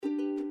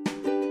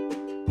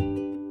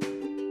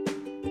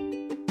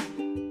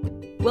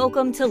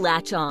Welcome to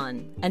Latch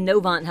On, a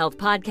Novant Health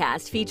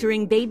podcast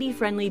featuring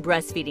baby-friendly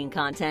breastfeeding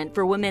content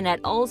for women at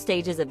all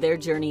stages of their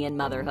journey in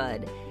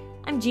motherhood.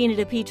 I'm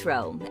Gina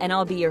DePietro, and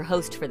I'll be your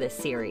host for this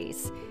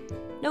series.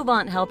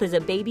 Novant Health is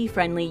a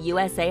baby-friendly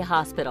USA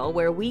hospital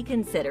where we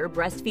consider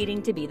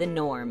breastfeeding to be the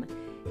norm.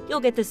 You'll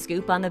get the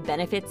scoop on the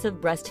benefits of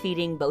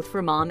breastfeeding both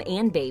for mom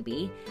and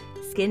baby,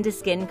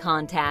 skin-to-skin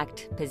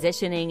contact,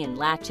 positioning and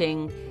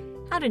latching,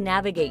 how to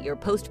navigate your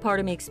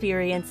postpartum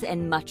experience,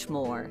 and much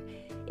more.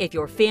 If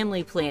you're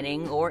family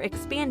planning or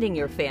expanding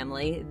your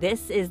family,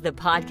 this is the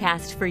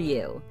podcast for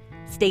you.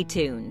 Stay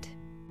tuned.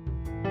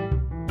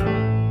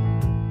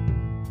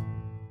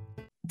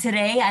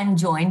 Today, I'm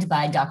joined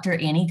by Dr.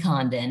 Annie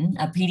Condon,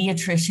 a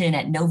pediatrician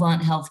at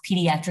Novant Health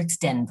Pediatrics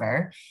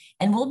Denver,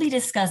 and we'll be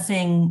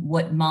discussing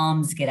what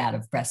moms get out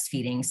of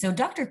breastfeeding. So,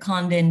 Dr.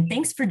 Condon,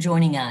 thanks for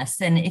joining us.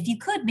 And if you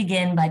could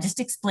begin by just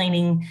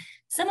explaining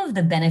some of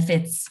the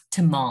benefits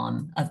to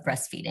mom of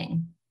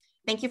breastfeeding.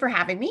 Thank you for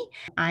having me.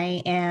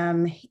 I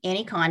am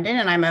Annie Condon,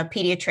 and I'm a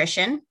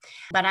pediatrician,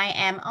 but I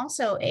am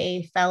also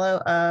a fellow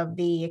of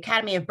the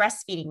Academy of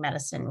Breastfeeding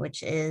Medicine,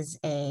 which is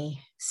a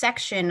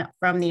section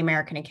from the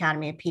American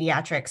Academy of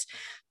Pediatrics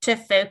to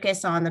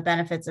focus on the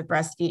benefits of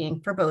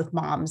breastfeeding for both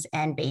moms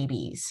and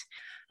babies.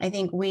 I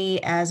think we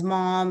as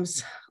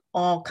moms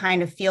all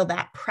kind of feel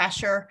that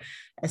pressure,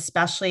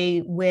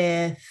 especially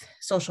with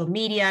social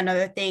media and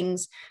other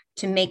things,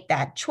 to make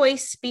that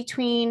choice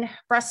between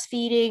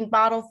breastfeeding,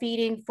 bottle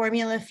feeding,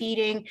 formula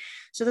feeding.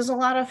 So there's a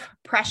lot of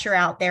pressure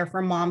out there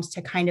for moms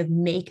to kind of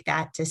make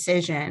that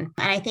decision.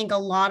 And I think a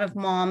lot of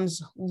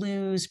moms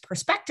lose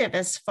perspective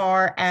as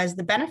far as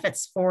the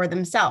benefits for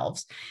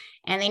themselves.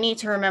 And they need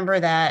to remember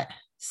that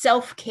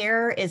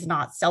self-care is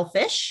not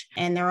selfish.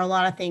 And there are a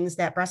lot of things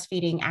that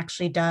breastfeeding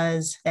actually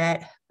does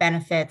that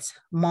benefits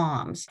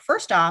moms.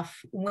 First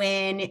off,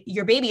 when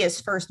your baby is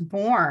first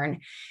born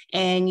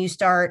and you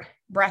start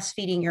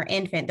breastfeeding your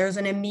infant, there's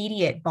an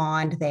immediate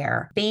bond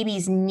there.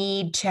 Babies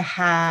need to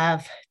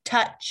have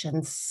touch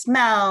and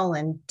smell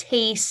and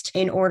taste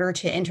in order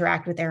to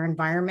interact with their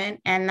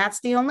environment. And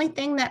that's the only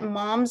thing that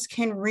moms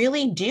can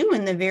really do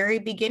in the very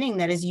beginning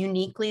that is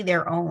uniquely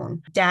their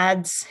own.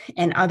 Dads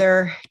and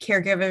other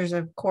caregivers,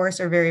 of course,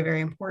 are very, very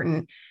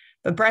important.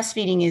 But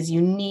breastfeeding is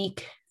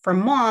unique for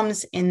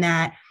moms in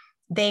that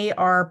they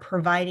are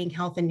providing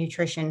health and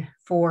nutrition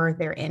for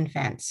their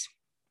infants.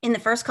 In the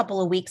first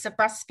couple of weeks of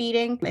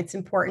breastfeeding, it's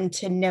important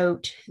to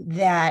note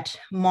that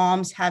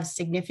moms have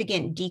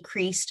significant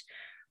decreased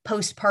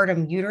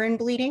postpartum uterine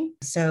bleeding.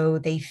 So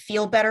they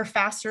feel better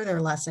faster,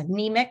 they're less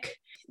anemic.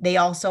 They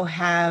also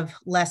have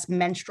less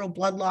menstrual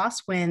blood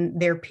loss when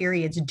their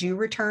periods do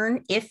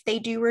return, if they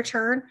do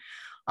return.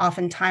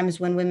 Oftentimes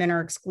when women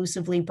are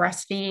exclusively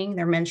breastfeeding,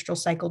 their menstrual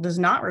cycle does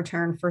not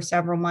return for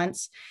several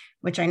months,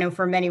 which I know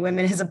for many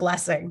women is a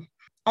blessing.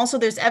 Also,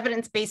 there's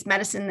evidence-based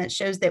medicine that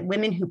shows that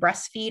women who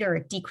breastfeed are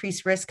at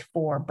decreased risk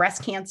for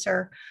breast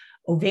cancer,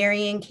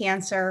 ovarian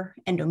cancer,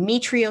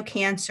 endometrial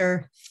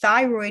cancer,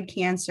 thyroid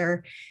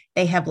cancer.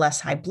 They have less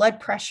high blood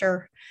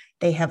pressure,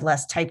 they have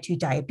less type 2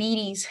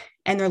 diabetes,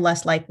 and they're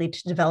less likely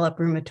to develop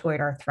rheumatoid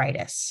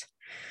arthritis.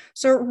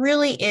 So it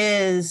really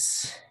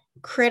is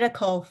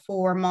critical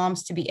for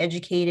moms to be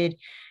educated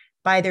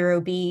by their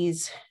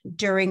OBs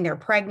during their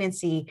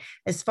pregnancy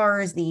as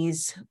far as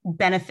these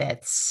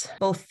benefits,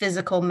 both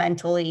physical,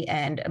 mentally,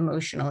 and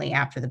emotionally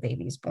after the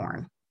baby's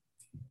born.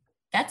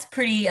 That's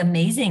pretty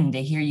amazing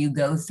to hear you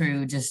go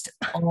through just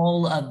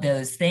all of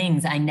those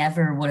things. I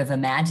never would have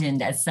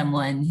imagined, as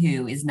someone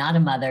who is not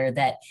a mother,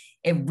 that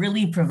it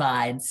really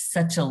provides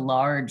such a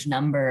large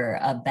number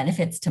of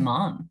benefits to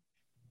mom.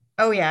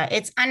 Oh yeah,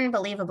 it's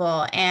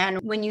unbelievable. And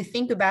when you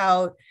think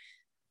about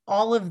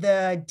all of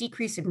the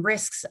decrease in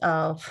risks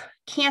of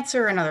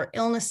cancer and other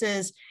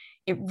illnesses,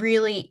 it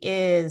really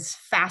is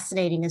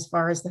fascinating as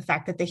far as the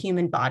fact that the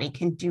human body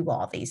can do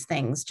all these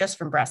things just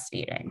from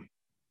breastfeeding.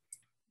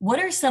 What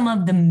are some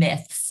of the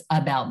myths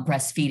about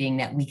breastfeeding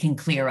that we can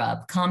clear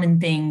up? Common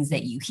things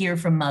that you hear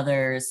from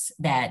mothers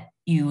that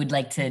you would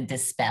like to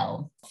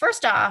dispel?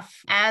 First off,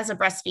 as a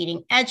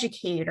breastfeeding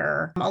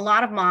educator, a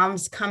lot of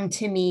moms come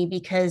to me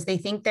because they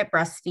think that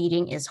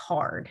breastfeeding is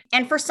hard.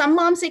 And for some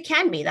moms, it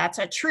can be. That's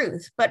a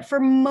truth. But for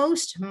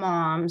most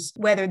moms,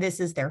 whether this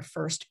is their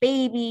first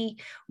baby,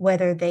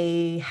 whether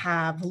they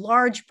have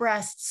large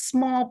breasts,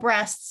 small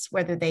breasts,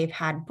 whether they've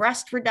had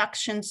breast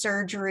reduction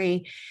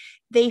surgery,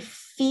 they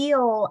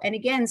feel, and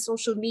again,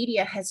 social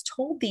media has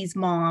told these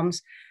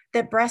moms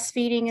that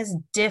breastfeeding is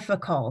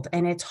difficult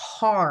and it's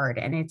hard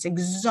and it's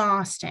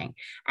exhausting.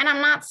 And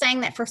I'm not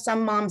saying that for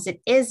some moms it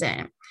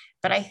isn't,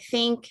 but I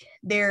think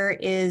there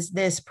is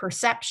this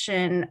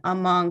perception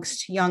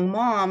amongst young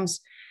moms,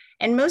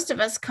 and most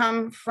of us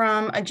come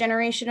from a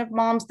generation of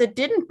moms that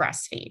didn't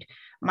breastfeed.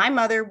 My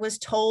mother was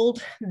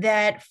told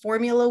that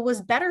formula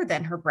was better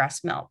than her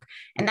breast milk,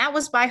 and that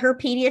was by her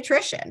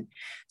pediatrician.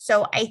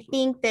 So I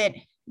think that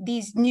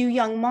these new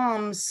young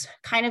moms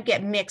kind of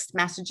get mixed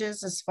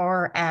messages as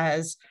far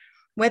as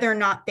whether or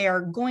not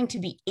they're going to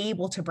be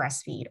able to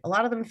breastfeed. A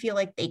lot of them feel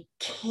like they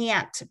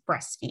can't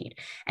breastfeed.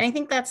 And I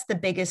think that's the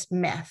biggest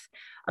myth.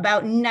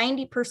 About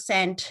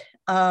 90%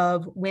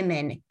 of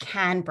women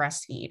can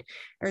breastfeed.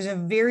 There's a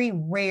very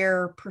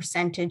rare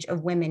percentage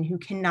of women who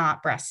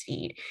cannot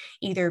breastfeed,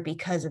 either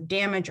because of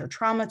damage or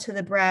trauma to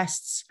the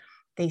breasts.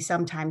 They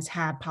sometimes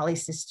have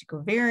polycystic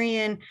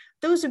ovarian.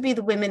 Those would be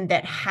the women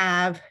that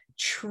have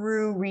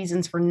true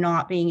reasons for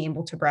not being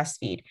able to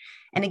breastfeed.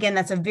 And again,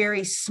 that's a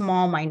very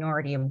small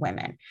minority of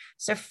women.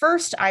 So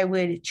first, I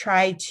would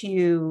try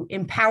to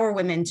empower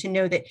women to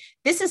know that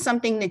this is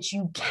something that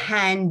you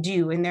can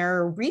do, and there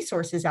are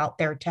resources out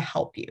there to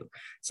help you.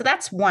 So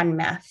that's one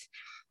myth.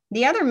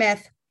 The other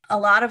myth, a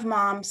lot of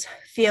moms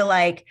feel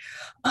like,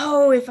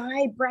 oh, if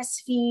I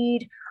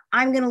breastfeed,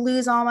 I'm going to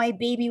lose all my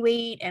baby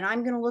weight and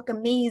I'm going to look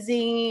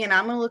amazing and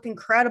I'm going to look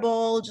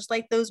incredible, just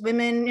like those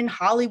women in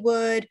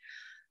Hollywood.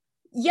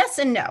 Yes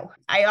and no.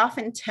 I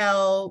often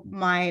tell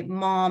my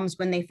moms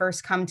when they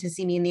first come to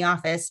see me in the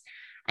office,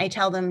 I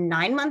tell them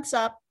 9 months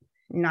up,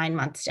 9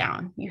 months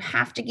down. You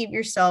have to give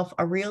yourself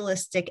a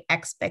realistic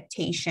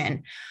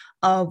expectation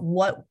of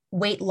what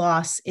weight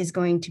loss is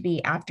going to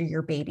be after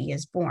your baby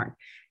is born.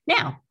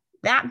 Now,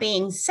 that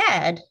being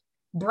said,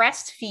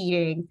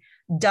 breastfeeding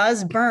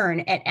does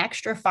burn an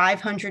extra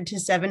 500 to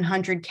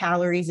 700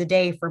 calories a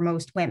day for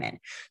most women.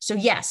 So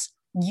yes,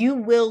 you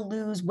will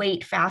lose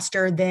weight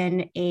faster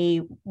than a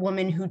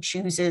woman who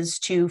chooses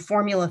to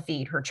formula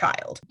feed her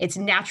child. It's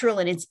natural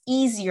and it's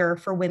easier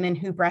for women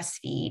who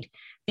breastfeed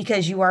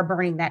because you are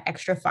burning that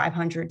extra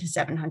 500 to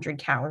 700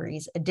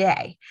 calories a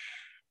day.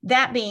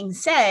 That being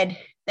said,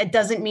 that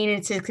doesn't mean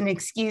it's an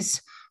excuse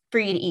for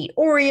you to eat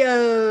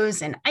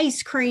Oreos and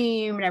ice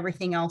cream and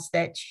everything else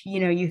that,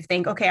 you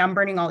think, okay, I'm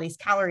burning all these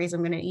calories,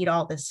 I'm going to eat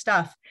all this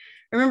stuff.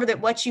 Remember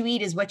that what you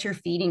eat is what you're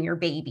feeding your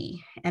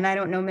baby. And I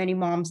don't know many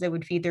moms that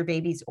would feed their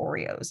babies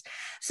Oreos.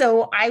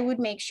 So I would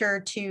make sure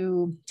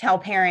to tell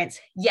parents,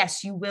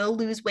 yes, you will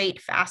lose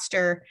weight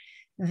faster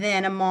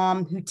than a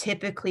mom who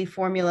typically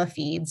formula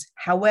feeds.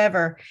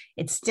 However,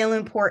 it's still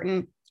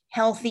important,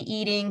 healthy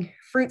eating,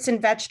 fruits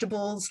and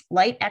vegetables,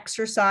 light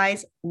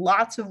exercise,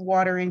 lots of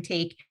water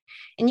intake,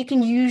 and you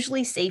can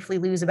usually safely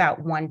lose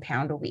about 1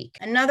 pound a week.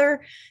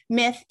 Another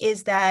myth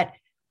is that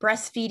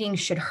breastfeeding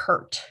should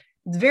hurt.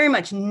 It's very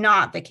much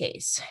not the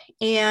case.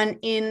 And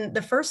in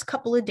the first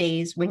couple of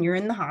days when you're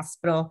in the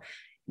hospital,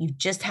 you've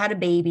just had a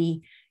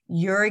baby,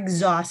 you're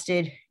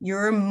exhausted,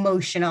 you're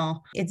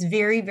emotional. It's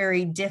very,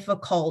 very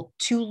difficult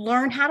to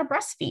learn how to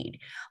breastfeed.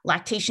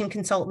 Lactation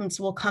consultants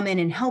will come in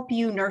and help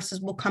you. Nurses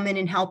will come in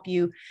and help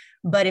you.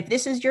 But if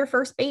this is your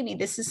first baby,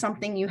 this is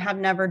something you have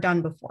never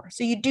done before.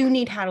 So you do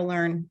need how to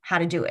learn how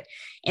to do it.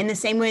 In the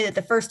same way that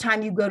the first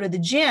time you go to the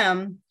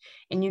gym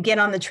and you get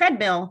on the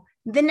treadmill,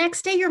 the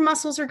next day your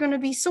muscles are going to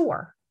be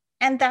sore.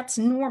 And that's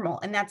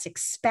normal and that's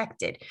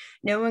expected.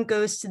 No one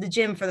goes to the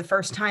gym for the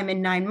first time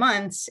in 9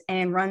 months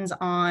and runs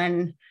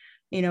on,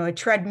 a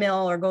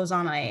treadmill or goes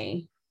on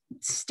a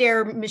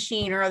stair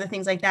machine or other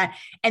things like that.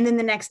 And then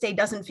the next day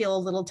doesn't feel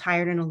a little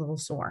tired and a little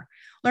sore.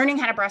 Learning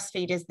how to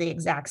breastfeed is the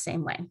exact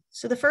same way.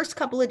 So the first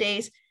couple of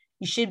days,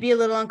 you should be a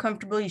little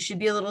uncomfortable. You should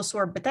be a little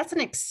sore, but that's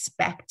an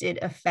expected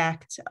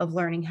effect of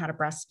learning how to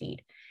breastfeed.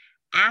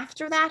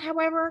 After that,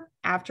 however,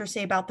 after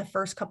say about the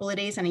first couple of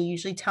days, and I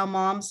usually tell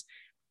moms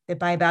that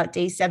by about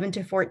day 7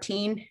 to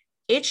 14,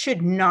 it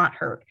should not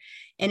hurt.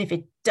 And if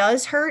it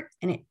does hurt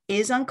and it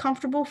is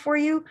uncomfortable for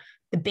you,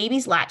 the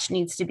baby's latch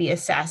needs to be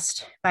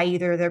assessed by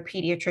either their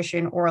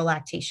pediatrician or a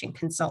lactation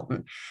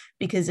consultant.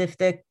 Because if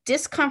the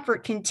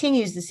discomfort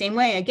continues the same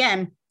way,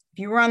 again, if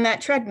you were on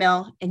that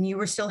treadmill and you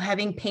were still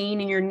having pain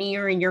in your knee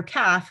or in your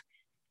calf,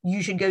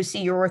 you should go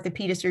see your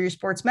orthopedist or your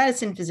sports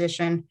medicine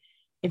physician.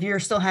 If you're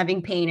still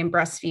having pain in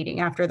breastfeeding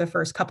after the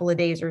first couple of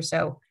days or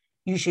so,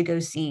 you should go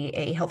see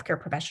a healthcare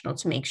professional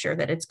to make sure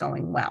that it's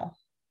going well.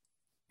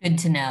 Good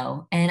to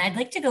know. And I'd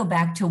like to go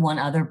back to one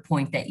other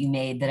point that you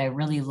made that I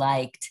really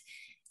liked.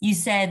 You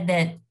said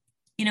that,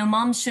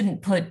 moms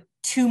shouldn't put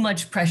too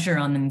much pressure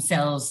on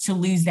themselves to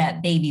lose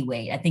that baby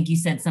weight. I think you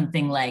said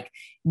something like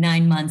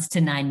 9 months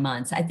to 9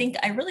 months. I think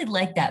I really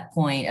like that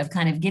point of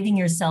kind of giving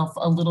yourself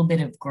a little bit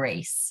of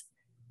grace.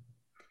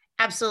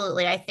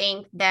 Absolutely. I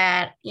think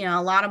that,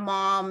 a lot of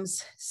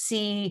moms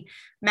see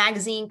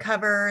magazine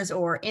covers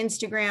or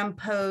Instagram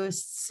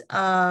posts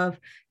of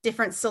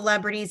different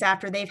celebrities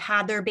after they've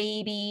had their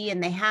baby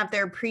and they have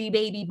their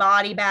pre-baby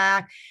body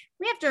back.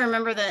 We have to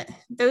remember that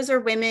those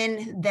are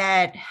women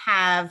that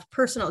have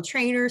personal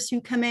trainers who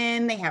come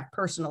in, they have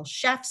personal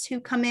chefs who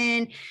come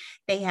in,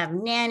 they have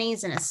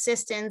nannies and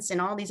assistants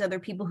and all these other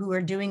people who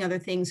are doing other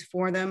things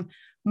for them.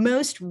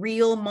 Most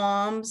real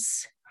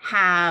moms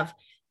have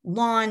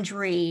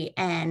laundry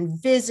and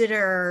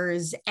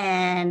visitors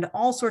and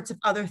all sorts of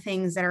other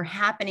things that are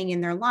happening in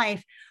their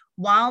life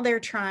while they're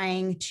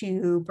trying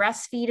to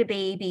breastfeed a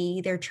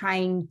baby. They're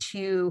trying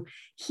to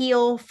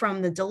heal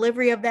from the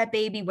delivery of that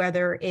baby,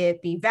 whether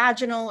it be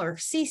vaginal or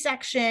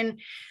C-section.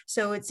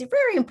 So it's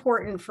very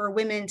important for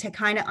women to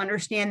kind of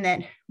understand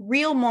that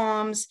real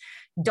moms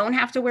don't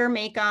have to wear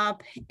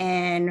makeup,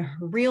 and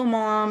real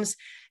moms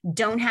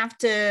don't have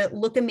to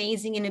look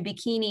amazing in a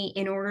bikini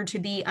in order to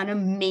be an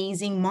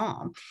amazing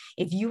mom.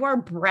 If you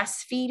are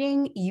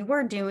breastfeeding, you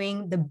are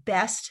doing the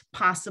best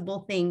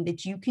possible thing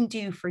that you can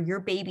do for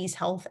your baby's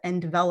health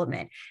and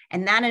development.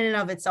 And that in and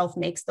of itself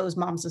makes those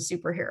moms a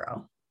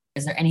superhero.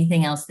 Is there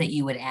anything else that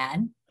you would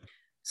add?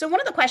 So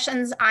one of the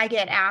questions I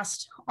get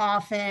asked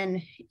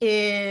often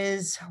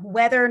is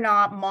whether or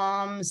not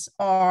moms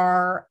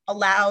are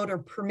allowed or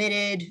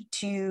permitted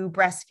to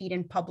breastfeed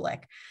in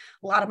public.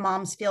 A lot of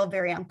moms feel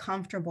very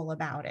uncomfortable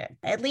about it.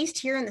 At least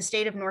here in the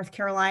state of North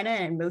Carolina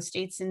and most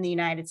states in the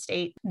United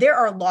States, there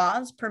are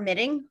laws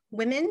permitting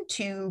women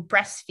to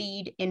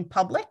breastfeed in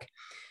public.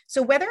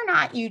 So whether or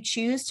not you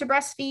choose to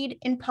breastfeed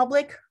in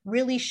public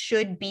really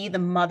should be the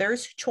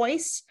mother's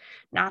choice,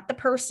 not the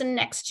person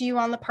next to you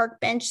on the park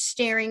bench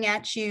staring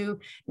at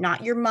you,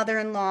 not your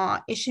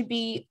mother-in-law. It should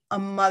be a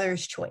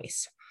mother's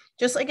choice,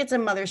 just like it's a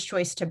mother's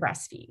choice to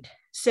breastfeed.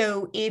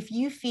 So if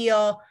you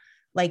feel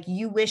like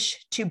you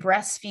wish to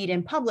breastfeed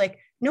in public,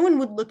 no one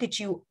would look at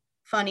you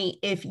funny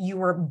if you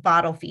were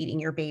bottle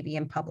feeding your baby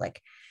in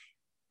public.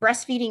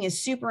 Breastfeeding is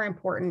super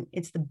important.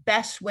 It's the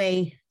best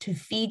way to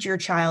feed your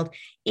child.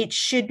 It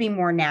should be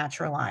more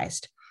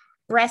naturalized.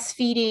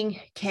 Breastfeeding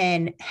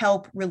can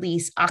help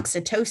release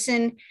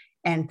oxytocin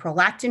and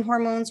prolactin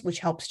hormones, which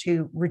helps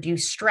to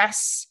reduce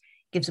stress,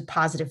 gives a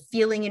positive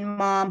feeling in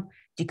mom,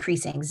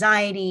 decrease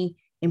anxiety,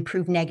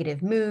 improve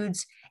negative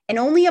moods. And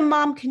only a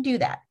mom can do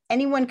that.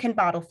 Anyone can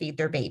bottle feed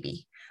their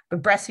baby,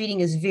 but breastfeeding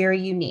is very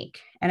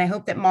unique. And I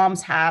hope that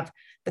moms have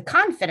the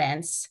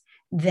confidence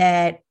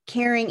that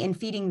caring and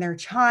feeding their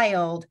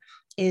child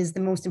is the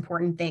most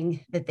important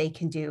thing that they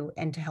can do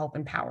and to help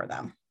empower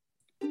them.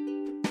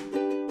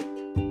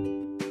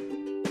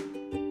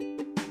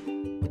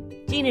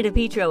 Gina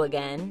DePietro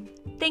again.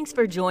 Thanks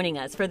for joining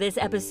us for this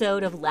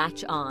episode of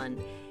Latch On.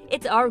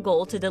 It's our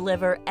goal to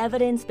deliver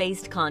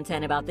evidence-based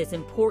content about this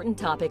important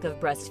topic of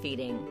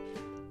breastfeeding.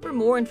 For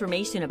more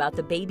information about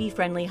the Baby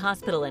Friendly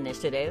Hospital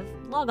Initiative,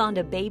 log on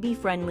to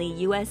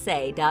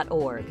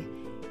babyfriendlyusa.org.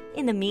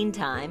 In the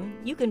meantime,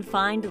 you can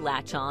find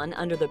Latch On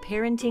under the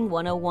Parenting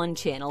 101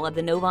 channel of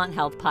the Novant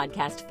Health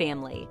podcast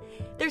family.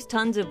 There's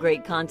tons of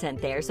great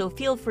content there, so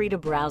feel free to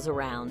browse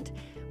around.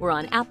 We're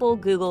on Apple,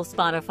 Google,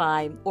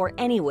 Spotify, or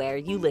anywhere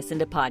you listen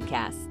to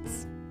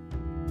podcasts.